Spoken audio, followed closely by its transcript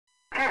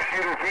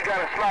he got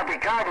a sloppy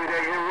copy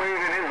that you're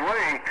waving his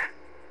way.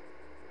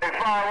 Hey,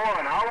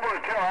 5-1, I'm going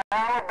to tell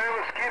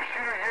Alabama skip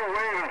shooter you're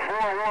waving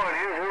 4-1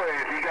 his way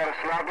if he got a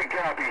sloppy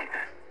copy.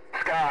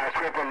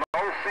 Skyscraper,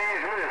 low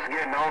seas list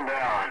getting on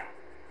down.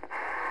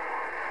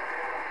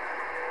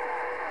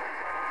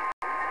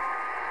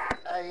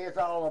 Hey, it's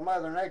all a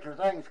Mother Nature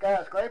thing,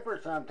 Skyscraper.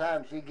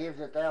 Sometimes she gives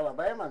it to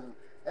Alabama, and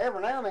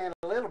every now and then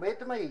a little bit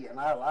to me, and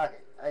I like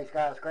it. Hey,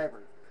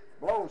 Skyscraper,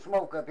 blowing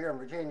smoke up here in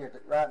Virginia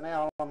right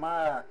now on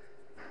my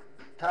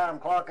time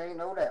clock, ain't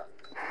no doubt.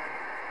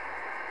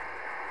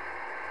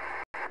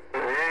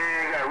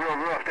 Hey, got real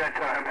rough that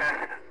time,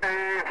 man.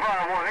 Hey,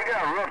 5-1, they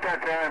got rough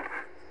that time.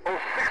 Oh,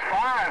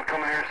 6-5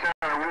 coming here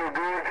sounding real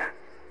good.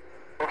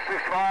 Oh,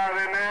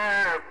 6-5 in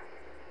there.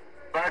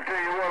 But I tell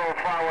you what, old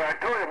 5-1, I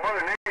told you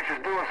Mother Nature's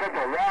doing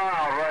something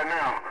wild right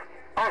now.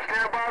 I'll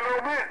stand by a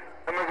little bit.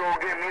 I'm going to go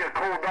get me a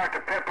cold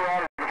Dr. Pepper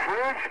out of the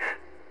fridge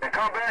and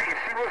come back and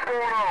see what's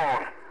going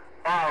on.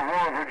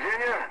 Ron,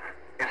 Virginia,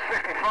 it's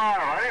 65.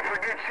 I didn't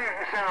forget you.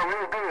 You sound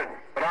real good.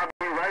 But I'll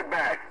be right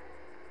back.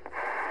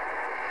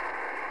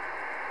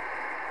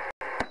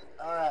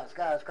 All right,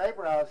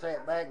 Skyscraper, I'll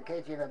set back and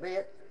catch you in a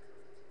bit.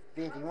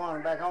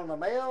 51 back on the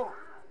mail.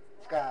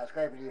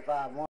 Skyscraper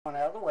D51 out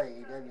of the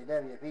way.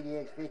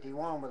 WWPDX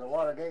 51 with a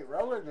Watergate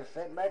roller, just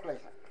sitting back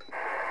listening.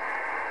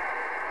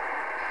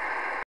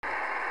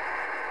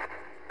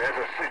 That's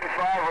a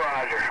 65,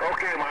 Roger.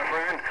 Okay, my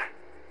friend.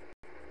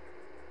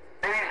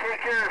 Ladies,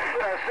 take care of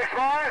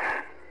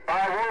 6-5.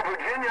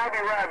 Virginia, I'll be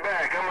right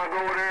back. I'm going to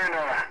go over there and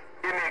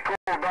give me a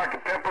cold Dr.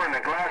 Pepper and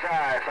a glass of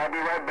ice. I'll be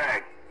right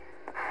back.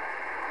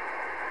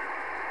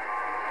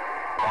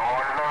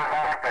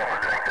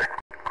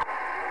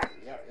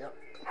 Yep.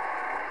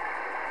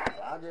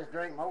 Well, I'll just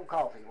drink more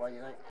coffee. What do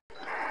you think?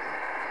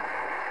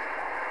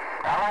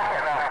 I like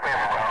that Dr.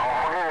 Pepper.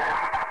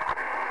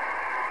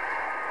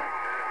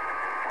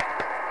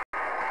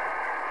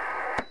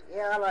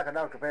 Yeah, I like a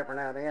Dr. Pepper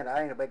now and then.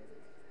 I ain't a big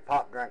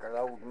pop drinker,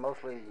 though.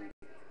 Mostly,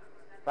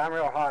 if I'm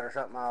real hot or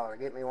something, I'll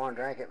get me one,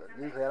 drink it, but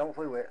usually I don't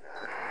fool with it.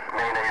 Me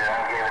neither.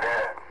 I'll give it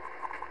that.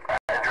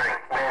 I drink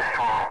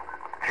vegetable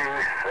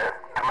juice,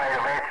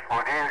 tomato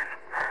vegetable juice,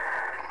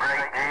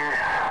 grape juice,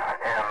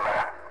 and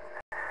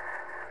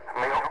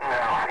milk and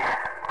coffee.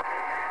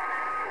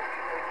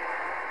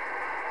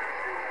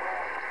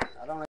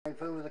 I don't even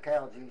fool with the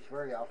cow juice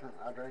very often.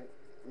 I drink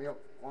milk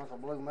once a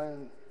blue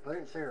moon, put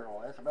it in cereal.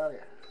 That's about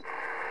it.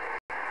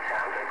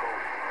 Sounds like a bit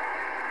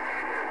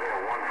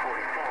of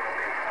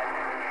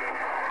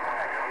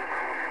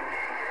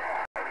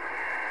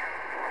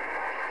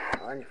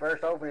 144. When you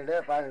first open it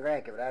up, I can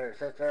drink it, but after it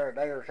sits there a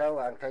day or so,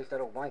 I can taste that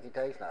old blanky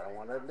taste, and I don't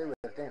want nothing to do with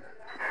it then.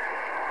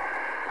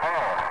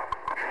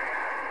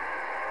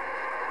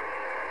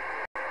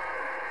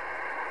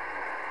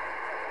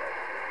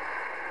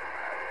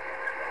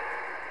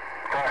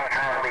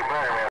 Trying to be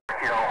buttermilk,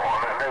 you don't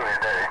want nothing to do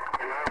with it.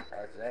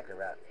 That's exactly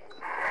right. I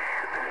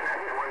just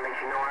want to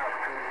let you know I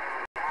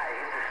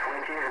hit the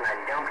switches and I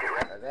dumped it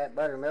right. Does that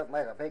buttermilk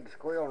make a pig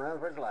squeal and run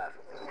for his life?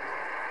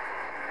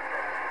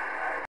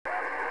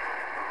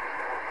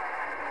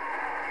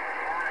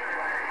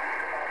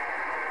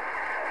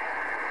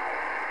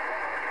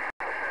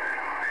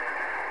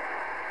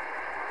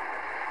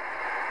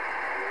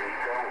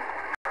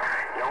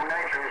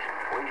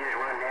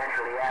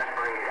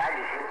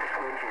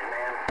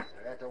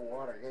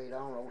 Watergate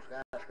on, old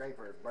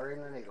Skyscraper,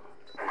 burying the needle.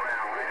 Right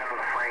on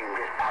the frame,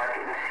 just park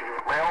it and seal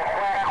it. Well,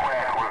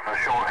 Whack was the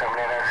shore coming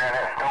in there during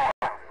that storm.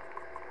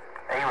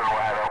 He was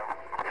wide open.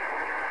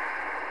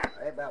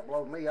 They about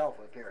blowed me off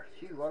up here.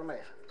 Phew, what a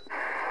mess. It's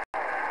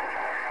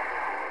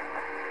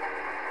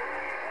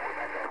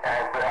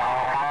been an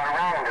awful lot of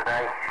rain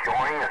today.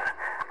 Sure is.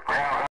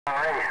 Ground's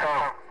already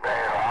soaked.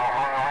 There's an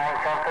awful lot of rain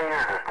come through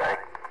here this day.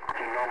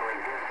 You normally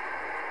do.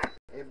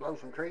 It blew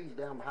some trees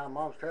down behind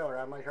Mom's trailer.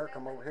 I made her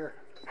come over here.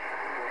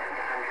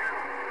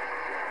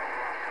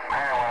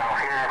 I went out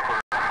here for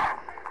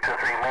 2 or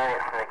 3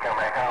 minutes and then come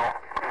back home.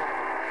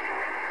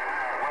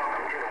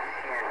 Welcome to the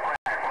Quack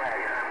Quack.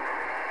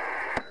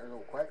 There's a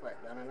little quack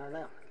down in there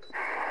now.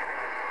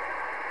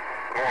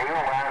 Yeah, you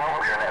were right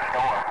over here in that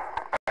storm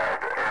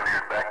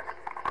earlier today.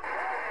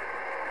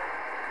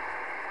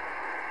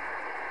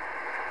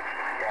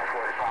 That's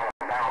what it's all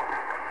about.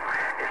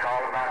 It's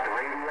all about the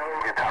radio.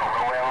 You're talking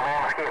no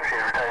Alabama skips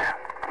here, too.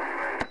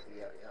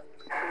 Yeah.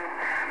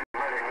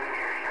 Mother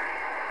Nature.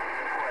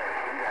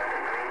 You got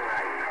the green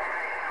light.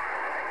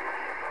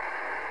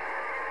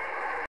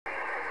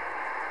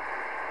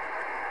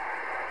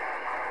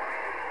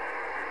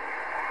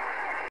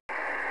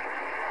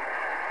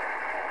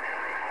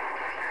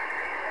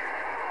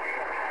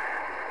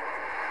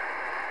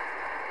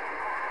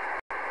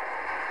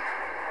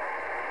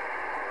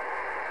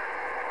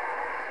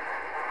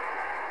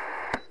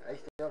 They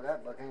still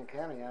got Buchanan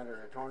County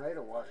under a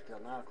tornado watch till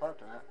 9 o'clock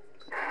tonight.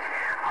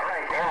 All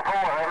right, them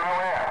four, I know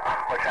that.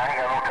 Which I ain't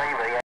got no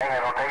TV. I ain't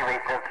got no TV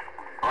since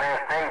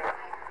last April.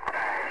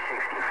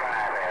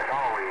 65, as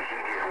always. You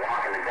just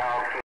walking the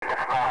dog, keeping the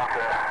spot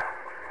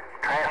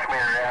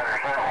transmitter out or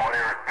something,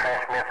 whatever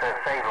transmits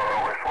that signal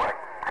over this way.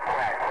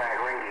 Quack, quack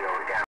radio.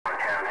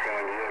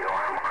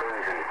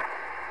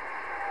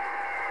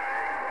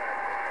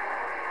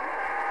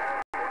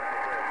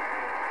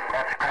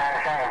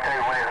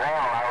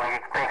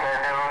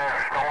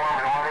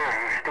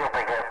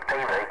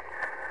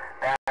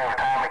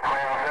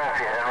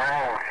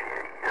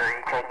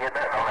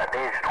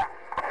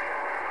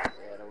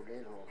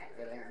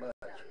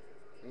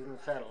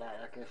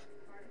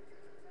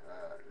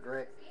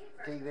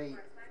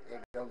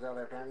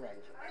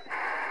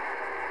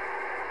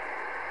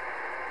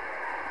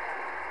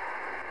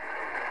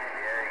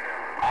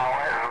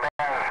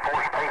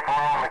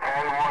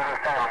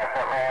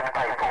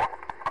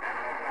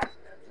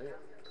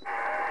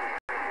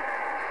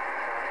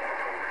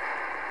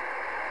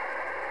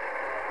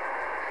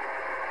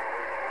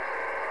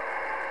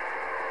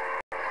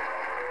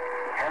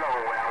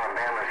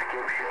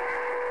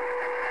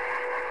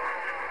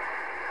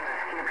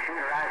 Skip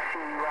shooter, I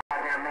see you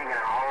out there making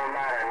a whole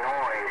lot of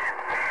noise.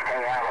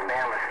 Hey,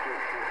 Alabama, skip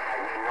shooter,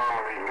 like you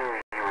normally do.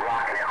 You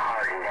rocking it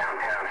hard in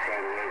downtown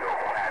San Diego.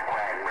 Quack,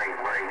 quack, break,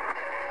 break.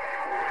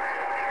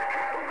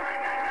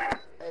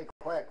 Hey,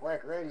 Quack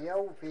Quack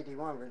Radio,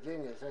 51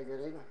 Virginia, say good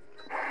evening.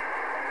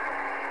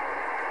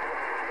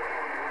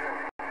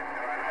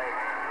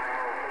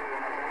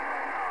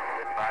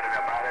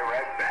 About it,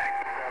 right back.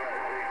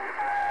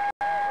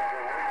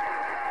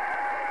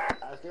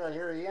 I still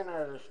hear you in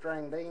there, the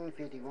string bean,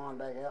 51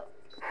 back out.